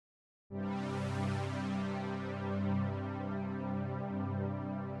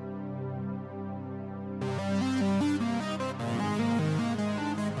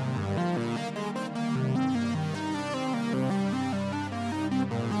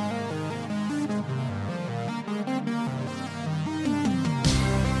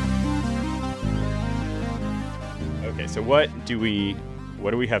Okay, so what do we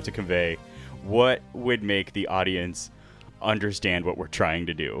have to convey? What would make the audience understand what we're trying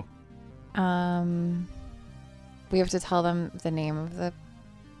to do? We have to tell them the name of the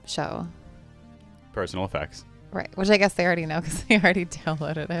show. Personal effects. Right, which I guess they already know because they already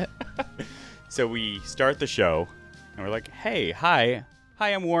downloaded it. So we start the show, and we're like, hey, hi,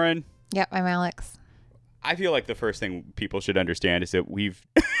 I'm Warren. Yep, I'm Alex. I feel like the first thing people should understand is that we've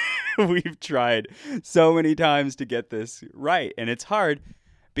tried so many times to get this right, and it's hard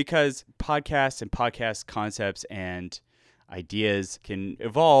because podcasts and podcast concepts and ideas can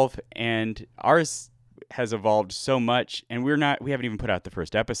evolve, and ours has evolved so much, and we haven't even put out the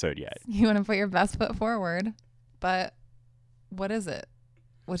first episode yet. You want to put your best foot forward, but what is it?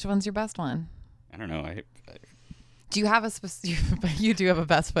 Which one's your best one? I don't know. Do you have a specific? You do have a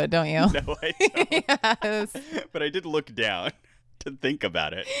best foot, don't you? No, I don't. Yes. But I did look down to think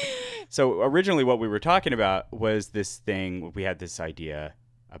about it. So originally what we were talking about was this thing. We had this idea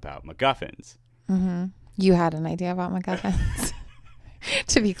about MacGuffins. Mm-hmm. You had an idea about MacGuffins,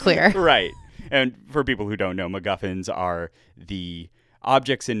 to be clear. Right. And for people who don't know, MacGuffins are the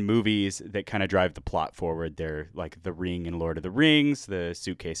objects in movies that kind of drive the plot forward. They're like the ring in Lord of the Rings, the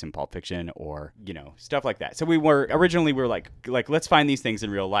suitcase in Pulp Fiction, or, stuff like that. So we were like, let's find these things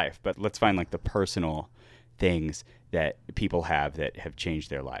in real life, but let's find like the personal things that people have that have changed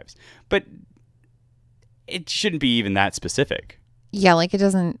their lives. But it shouldn't be even that specific. Yeah, like it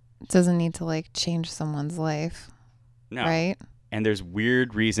doesn't need to like change someone's life. No. Right? And there's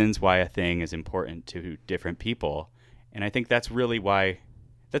weird reasons why a thing is important to different people. And I think that's really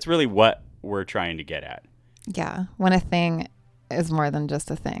what we're trying to get at. Yeah, when a thing is more than just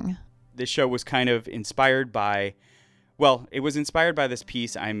a thing. This show was kind of inspired by, it was inspired by this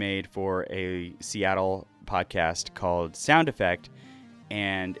piece I made for a Seattle podcast called Sound Effect.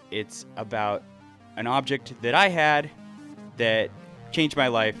 And it's about an object that I had that changed my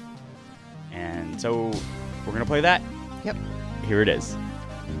life. And so we're going to play that. Yep. Here it is.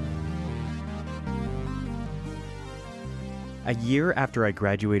 A year after I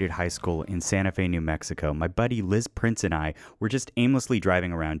graduated high school in Santa Fe, New Mexico, my buddy Liz Prince and I were just aimlessly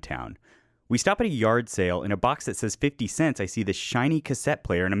driving around town. We stop at a yard sale. In a box that says 50 cents, I see this shiny cassette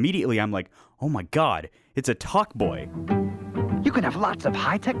player, and immediately I'm like, oh my God, it's a Talkboy. You can have lots of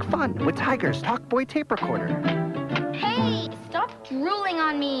high-tech fun with Tiger's Talkboy tape recorder. Hey, stop drooling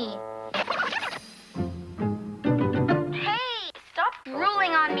on me.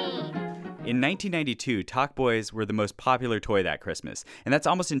 Drooling on me. In 1992, Talkboys were the most popular toy that Christmas, and that's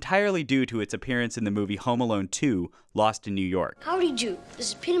almost entirely due to its appearance in the movie Home Alone 2, Lost in New York. Howdy, Jew. This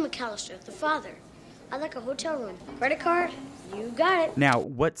is Peter McAllister, the father. I'd like a hotel room. Credit card? You got it. Now,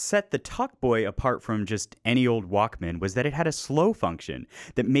 what set the Talkboy apart from just any old Walkman was that it had a slow function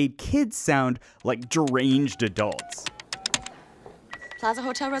that made kids sound like deranged adults. Plaza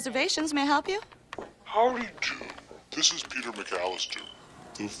Hotel Reservations, may I help you? Howdy, Jew. This is Peter McAllister,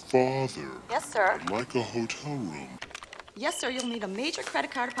 the father. Yes, sir. I'd like a hotel room. Yes, sir. You'll need a major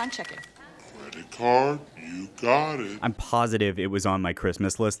credit card upon check-in. Credit card? You got it. I'm positive it was on my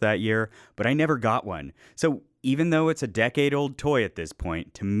Christmas list that year, but I never got one. So even though it's a decade-old toy at this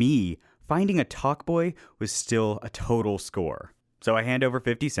point, to me, finding a Talkboy was still a total score. So I hand over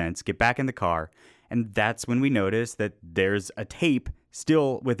 50 cents, get back in the car, and that's when we notice that there's a tape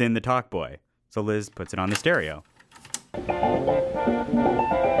still within the Talkboy. So Liz puts it on the stereo.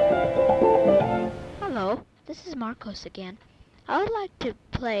 Hello, this is Marcos again. I would like to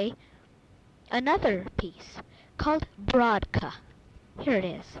play another piece called Brodka. Here it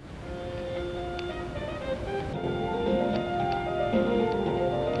is.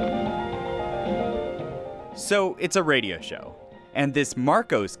 So it's a radio show, and this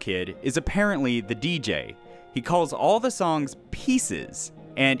Marcos kid is apparently the DJ. He calls all the songs pieces,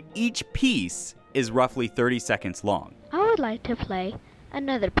 and each piece is roughly 30 seconds long. I would like to play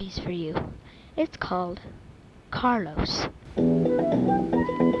another piece for you. It's called Carlos.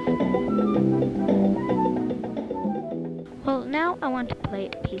 Well, now I want to play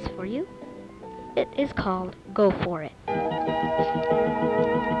a piece for you. It is called Go For It.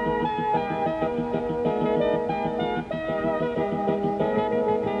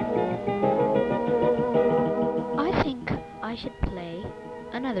 I think I should play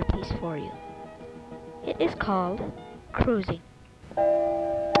another piece for you. It is called Cruising.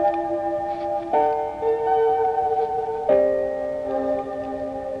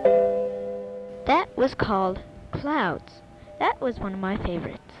 That was called Clouds. That was one of my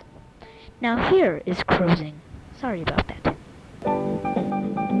favorites. Now here is Cruising. Sorry about that.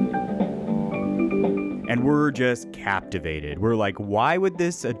 And we're just captivated. We're like, why would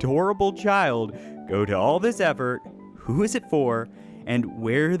this adorable child go to all this effort? who is it for, and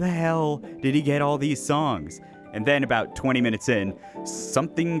where the hell did he get all these songs? And then about 20 minutes in,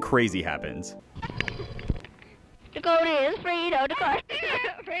 something crazy happens. Dakota is Frito. Dakota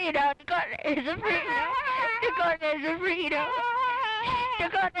is Frito. Dakota is a Frito. Dakota is a Frito.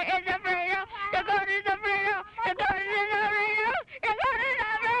 Dakota is a Frito. Dakota is a Frito. Dakota is a Frito. Dakota is a Frito.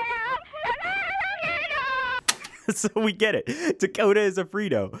 So we get it. Dakota is a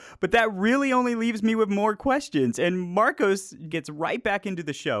Frito. But that really only leaves me with more questions, and Marcos gets right back into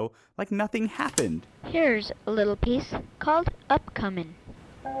the show like nothing happened. Here's a little piece called Upcomin'.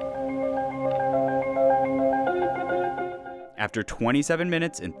 After 27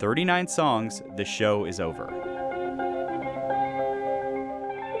 minutes and 39 songs, the show is over.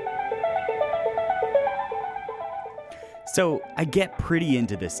 So I get pretty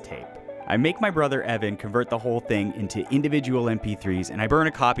into this tape. I make my brother Evan convert the whole thing into individual MP3s, and I burn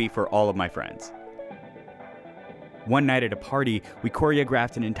a copy for all of my friends. One night at a party, we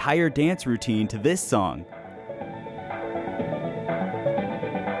choreographed an entire dance routine to this song.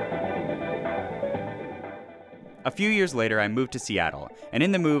 A few years later, I moved to Seattle, and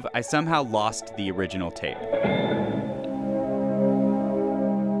in the move, I somehow lost the original tape.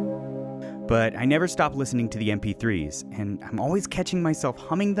 But I never stopped listening to the MP3s, and I'm always catching myself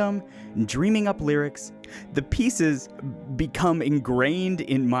humming them and dreaming up lyrics. The pieces become ingrained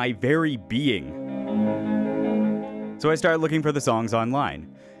in my very being. So I started looking for the songs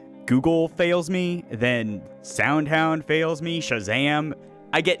online. Google fails me, then SoundHound fails me, Shazam.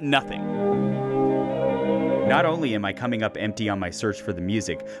 I get nothing. Not only am I coming up empty on my search for the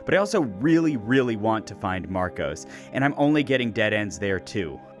music, but I also really, really want to find Marcos, and I'm only getting dead ends there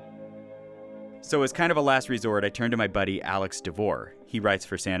too. So as kind of a last resort, I turned to my buddy Alex DeVore. He writes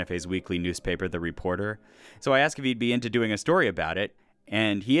for Santa Fe's weekly newspaper, The Reporter. So I asked if he'd be into doing a story about it,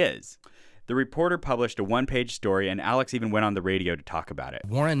 and he is. The Reporter published a one-page story, and Alex even went on the radio to talk about it.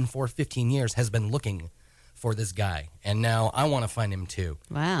 Warren, for 15 years, has been looking for this guy, and now I want to find him too.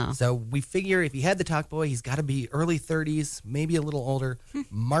 Wow. So we figure if he had the talk boy, he's got to be early 30s, maybe a little older.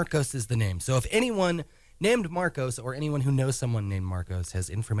 Marcos is the name. So if anyone named Marcos or anyone who knows someone named Marcos has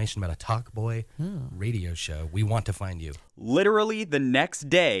information about a talk boy radio show, we want to find you. Literally the next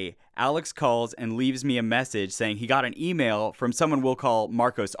day, Alex calls and leaves me a message saying he got an email from someone we'll call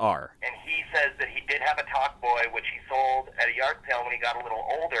Marcos R. And he says that he did have a talk boy, which he sold at a yard sale when he got a little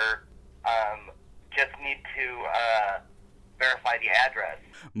older. Just need to verify the address.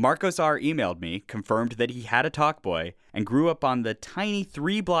 Marcos R. emailed me, confirmed that he had a talk boy, and grew up on the tiny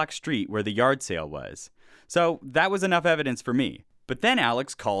 3-block street where the yard sale was. So that was enough evidence for me. But then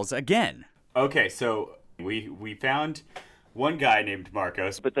Alex calls again. Okay, so we found one guy named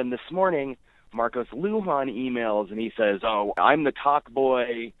Marcos. But then this morning, Marcos Lujan emails and he says, "Oh, I'm the talk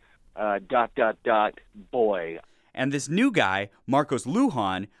boy, ... boy." And this new guy, Marcos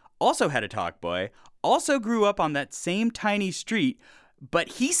Lujan, also had a talk boy, also grew up on that same tiny street, but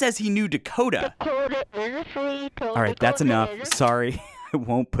he says he knew Dakota. Dakota is a Frito. All right, that's enough. Sorry, I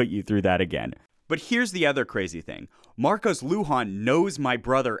won't put you through that again. But here's the other crazy thing. Marcos Lujan knows my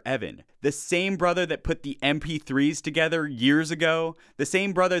brother Evan, the same brother that put the MP3s together years ago, the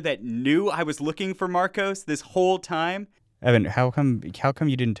same brother that knew I was looking for Marcos this whole time. Evan, how come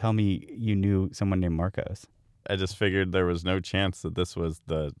you didn't tell me you knew someone named Marcos? I just figured there was no chance that this was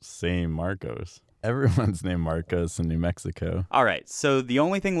the same Marcos. Everyone's named Marcos in New Mexico. All right, so the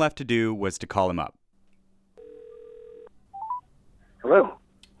only thing left to do was to call him up. Hello.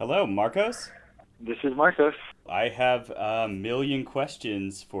 Hello, Marcos? This is Marcos. I have a million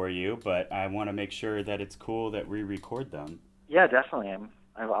questions for you, but I want to make sure that it's cool that we record them. Yeah, definitely.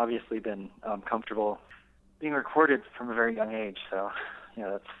 I've obviously been comfortable being recorded from a very young age, so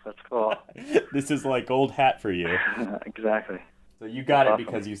yeah, that's cool. This is like old hat for you. Exactly. So you got That's it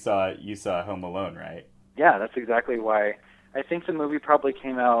because you saw Home Alone, right? Yeah, that's exactly why. I think the movie probably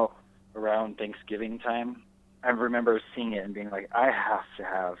came out around Thanksgiving time. I remember seeing it and being like, I have to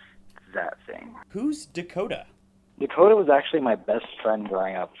have that thing. Who's Dakota? Dakota was actually my best friend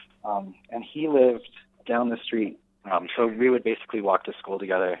growing up, and he lived down the street. So we would basically walk to school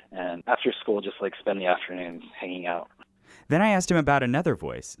together, and after school, just like spend the afternoons hanging out. Then I asked him about another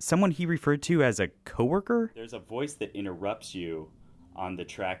voice, someone he referred to as a coworker. There's a voice that interrupts you on the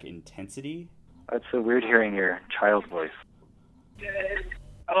track Intensity. It's so weird hearing your child's voice.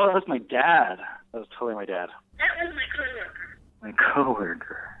 Oh, that was my dad. That was totally my dad. That was my coworker. My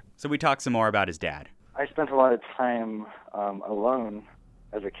coworker. So we talked some more about his dad. I spent a lot of time alone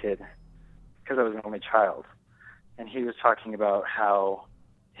as a kid because I was an only child. And he was talking about how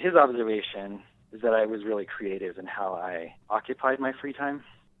his observation is that I was really creative in how I occupied my free time.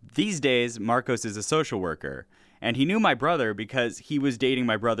 These days, Marcos is a social worker, And he knew my brother because he was dating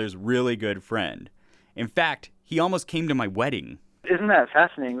my brother's really good friend. In fact, he almost came to my wedding. Isn't that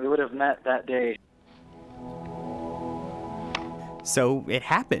fascinating? We would have met that day. So it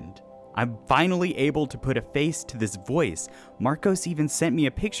happened. I'm finally able to put a face to this voice. Marcos even sent me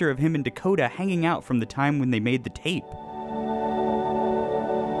a picture of him and Dakota hanging out from the time when they made the tape.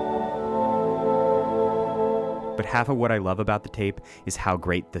 But half of what I love about the tape is how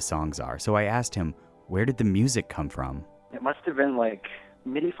great the songs are. So I asked him, where did the music come from? It must have been like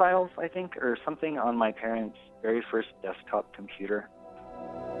MIDI files, I think, or something on my parents' very first desktop computer.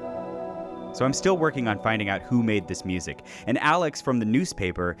 So I'm still working on finding out who made this music. And Alex from the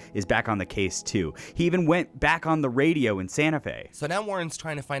newspaper is back on the case too. He even went back on the radio in Santa Fe. So now Warren's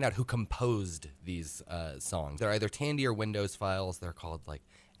trying to find out who composed these songs. They're either Tandy or Windows files. They're called like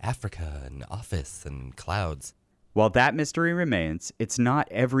Africa and Office and Clouds. While that mystery remains, it's not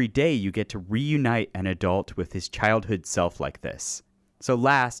every day you get to reunite an adult with his childhood self like this. So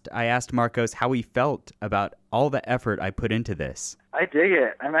last, I asked Marcos how he felt about all the effort I put into this. I dig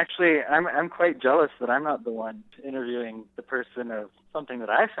it. I'm quite jealous that I'm not the one interviewing the person of something that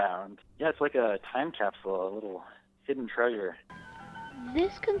I found. Yeah, it's like a time capsule, a little hidden treasure.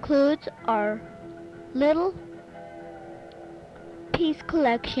 This concludes our little piece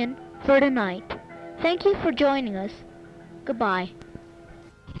collection for tonight. Thank you for joining us. Goodbye.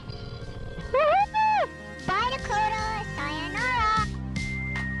 Bye, Dakota. Sayonara.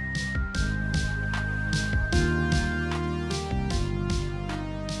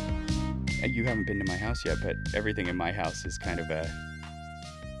 You haven't been to my house yet, but everything in my house is kind of a...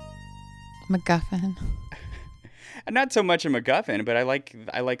 MacGuffin. Not so much a MacGuffin, but I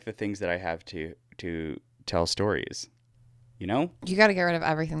like the things that I have to tell stories. You know? You got to get rid of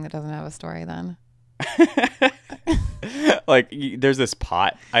everything that doesn't have a story then. Like, there's this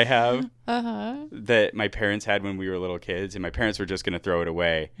pot I have that my parents had when we were little kids, and my parents were just going to throw it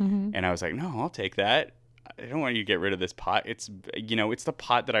away. Mm-hmm. And I was like, no, I'll take that. I don't want you to get rid of this pot. It's the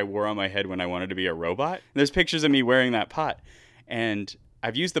pot that I wore on my head when I wanted to be a robot. And there's pictures of me wearing that pot. And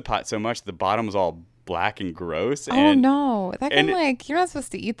I've used the pot so much, the bottom's all black and gross. Oh, no. That can, you're not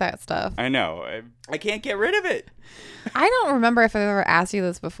supposed to eat that stuff. I know. I can't get rid of it. I don't remember if I've ever asked you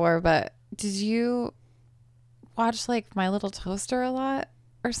this before, but did you watch, My Little Toaster a lot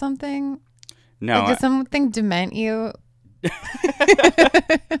or something? No. Did something dement you?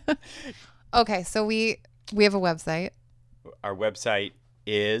 Okay, so we have a website. Our website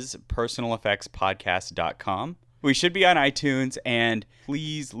is personaleffectspodcast.com. We should be on iTunes, and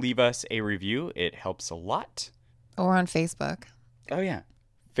please leave us a review. It helps a lot. Or on Facebook. Oh, yeah.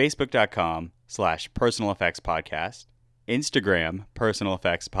 Facebook.com/personaleffectspodcast. Instagram,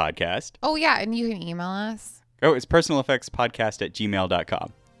 personaleffectspodcast. Oh, yeah, and you can email us. Oh, it's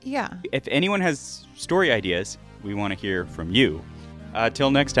personaleffectspodcast@gmail.com. Yeah. If anyone has story ideas, we want to hear from you. Till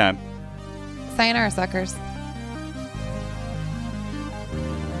next time. Sayonara, suckers.